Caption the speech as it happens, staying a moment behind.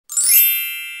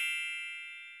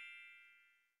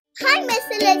Hi, Miss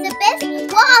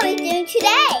Elizabeth. What are we doing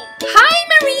today? Hi,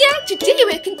 Maria. Today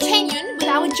we're continuing with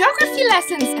our geography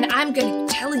lessons, and I'm going to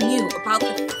be telling you about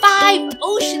the 5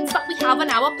 oceans that we have on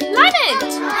our planet.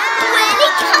 Really?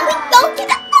 Can we go to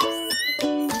the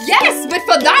ocean? Yes, but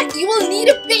for that you will need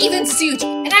a bathing suit,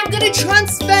 and I'm going to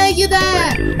transfer you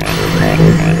there.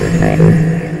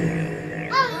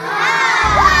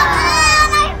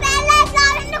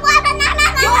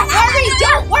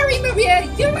 Don't worry, Maria.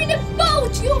 You're in a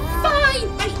boat. You're fine.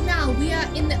 Right now, we are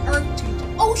in the Arctic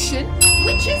Ocean,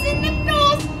 which is in the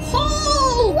North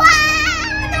Pole.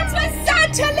 Wow! And that's where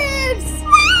Santa lives.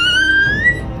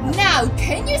 Now,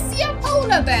 can you see a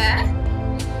polar bear?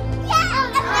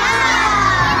 Yeah!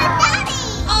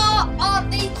 Oh,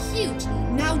 aren't they cute?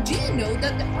 Now, do you know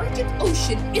that the Arctic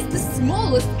Ocean is the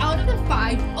smallest out of the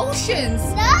 5 oceans?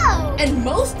 No! And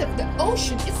most of the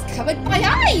ocean is covered by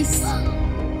ice.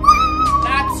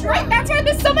 That's right, that's why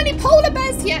there's so many polar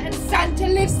bears here, and Santa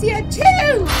lives here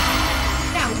too!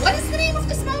 Now, what is the name of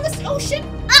the smallest ocean?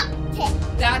 Arctic.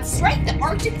 That's right, the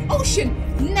Arctic Ocean.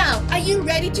 Now, are you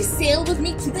ready to sail with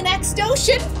me to the next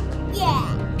ocean? Yeah.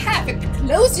 Perfect,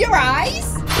 close your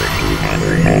eyes. Wow, I'm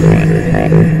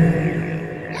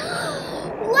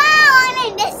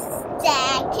in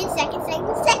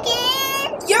the second.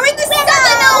 You're in the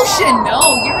Southern Ocean!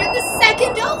 No, you're in the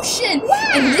second ocean!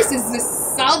 Wow. And this is the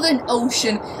Southern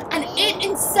Ocean, and it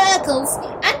encircles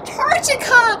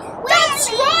Antarctica!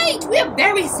 That's right! We're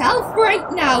very south right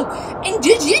now. And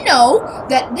did you know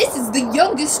that this is the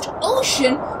youngest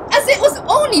ocean, as it was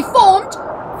only formed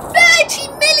 30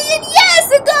 million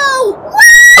years ago?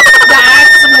 Wow.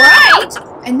 That's right!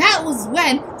 And that was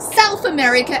when South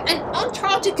America and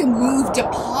Antarctica moved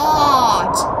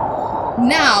apart.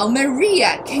 Now,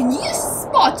 Maria, can you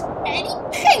spot any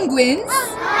penguins?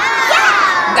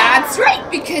 Yeah! That's right,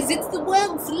 because it's the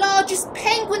world's largest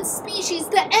penguin species,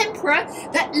 the emperor,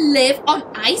 that live on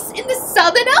ice in the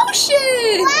Southern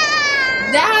Ocean.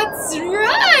 Wow! That's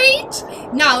right.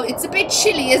 Now, it's a bit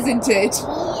chilly, isn't it?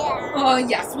 Yeah. Oh,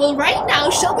 yes. Well, right now,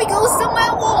 shall we go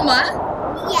somewhere warmer?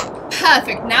 Yeah.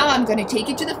 Perfect. Now I'm going to take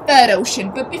you to the 3rd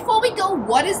ocean. But before we go,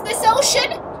 what is this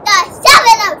ocean? The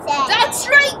Southern Ocean. That's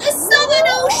right, the Southern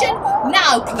Ocean.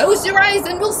 Now close your eyes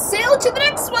and we'll sail to the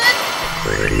next one.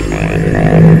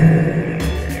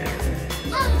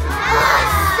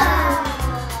 Awesome.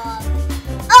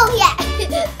 Oh yeah.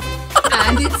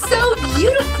 And it's so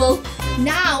beautiful.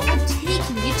 Now I'm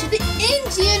taking you to the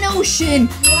Indian Ocean,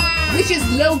 Wow. which is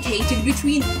located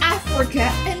between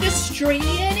Africa and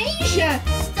Australia and Asia.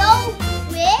 So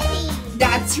pretty.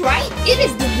 That's right, it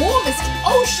is the warmest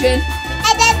ocean.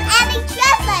 And there's any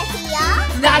treasure here?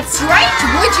 That's right.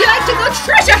 Would you like to go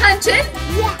treasure hunting?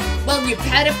 Yeah. Well, you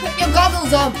better put your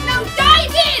goggles on. Now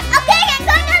dive in. Okay, I'm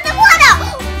going in the water.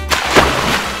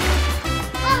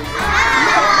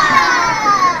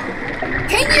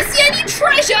 Can you see any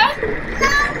treasure?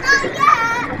 No, not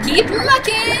yet. Keep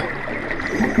looking.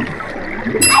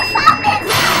 I found it.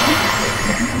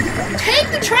 Take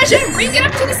the treasure and bring it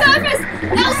up to the surface.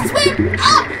 Now swim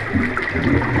up.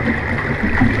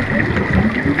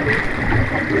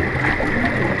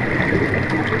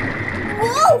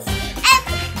 Wolf. And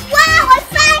wow, I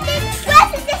found this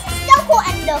treasure. This is so cool.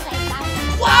 And look, I found it.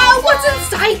 Wow, what's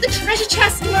inside the treasure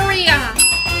chest, Maria?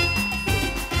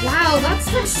 Wow, that's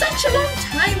from such a long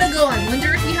time ago. I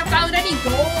wonder if you have found any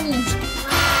gold.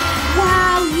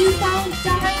 Wow, you found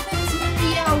diamonds,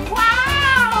 Maria.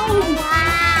 Wow.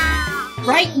 Wow.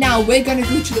 Right now, we're going to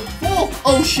go to the 4th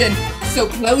ocean. So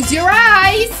close your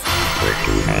eyes.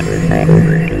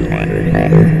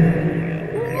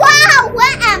 Wow,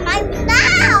 where am I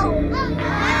now?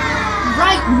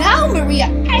 Right now, Maria,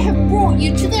 I have brought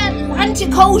you to the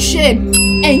Atlantic Ocean.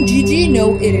 And did you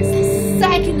know it is the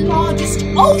 2nd largest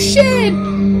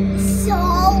ocean? So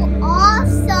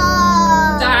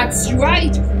awesome. That's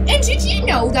right. And did you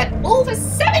know that over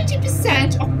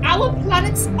 70% of our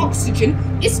planet's oxygen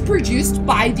is produced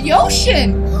by the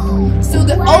ocean? So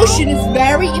the Wow. ocean is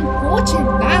very important.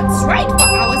 That's right, for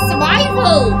our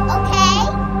survival. Okay.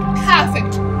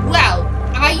 Perfect. Well,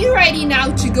 are you ready now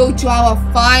to go to our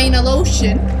final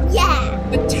ocean? Yeah.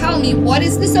 But tell me, what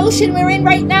is this ocean we're in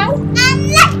right now?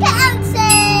 Atlantic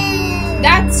Ocean.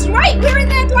 That's right, we're in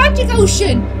the Atlantic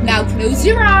Ocean. Now close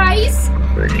your eyes.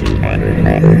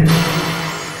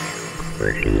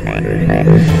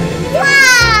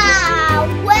 Wow,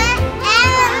 where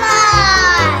am I?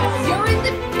 You're in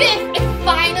the 5th and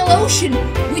final ocean,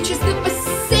 which is the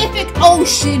Pacific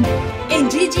Ocean. And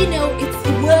did you know it's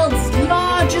the world's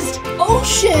largest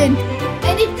ocean?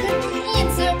 And it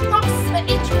contains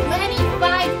approximately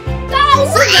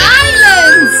 25,000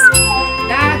 islands.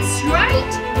 That's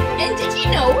right. And did you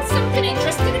know some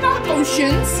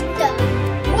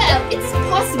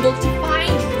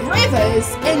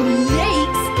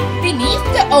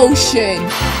Ocean.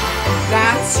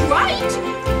 That's right.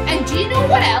 And do you know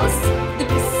what else? The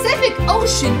Pacific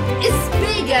Ocean is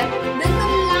bigger than the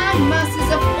land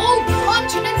masses of all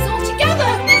continents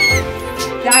altogether.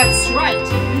 That's right.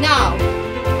 Now,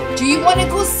 do you want to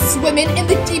go swimming in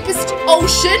the deepest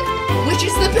ocean, which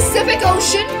is the Pacific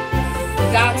Ocean?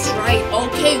 That's right.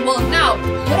 Okay, well now,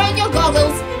 put on your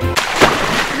goggles.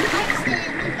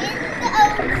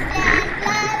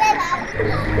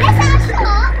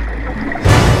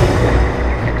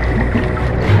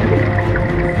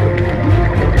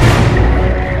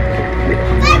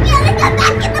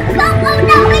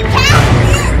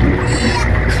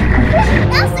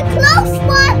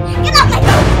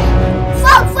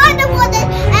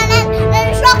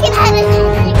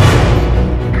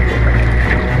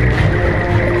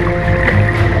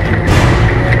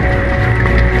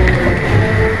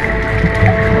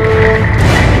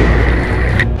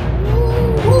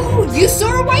 You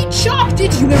saw a white shark,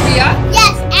 did you, Maria?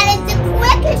 Yes, and it's the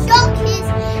quickest shark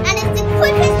and it's the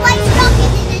quickest white shark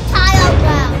in the entire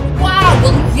world. Wow,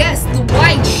 well yes, the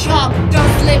white shark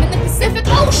does live in the Pacific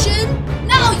Ocean.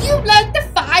 Now you've learned the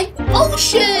 5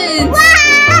 oceans.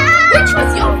 Wow! Which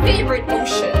was your favorite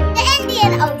ocean? The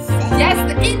Indian Ocean. Yes,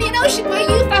 the Indian Ocean where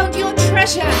you found your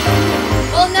treasure.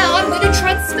 Well now I'm going to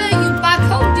transfer you back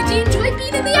home. Did you enjoy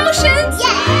being in the oceans?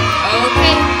 Yeah!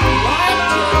 Okay, 1,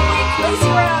 2, 3, close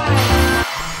your eyes.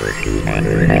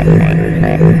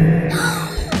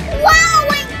 Wow,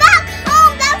 we're back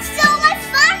home! That was so much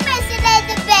fun, Mr.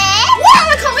 Elizabeth! Well,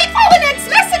 I can't wait for our next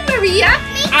lesson, Maria.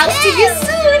 Me I'll see you too. soon.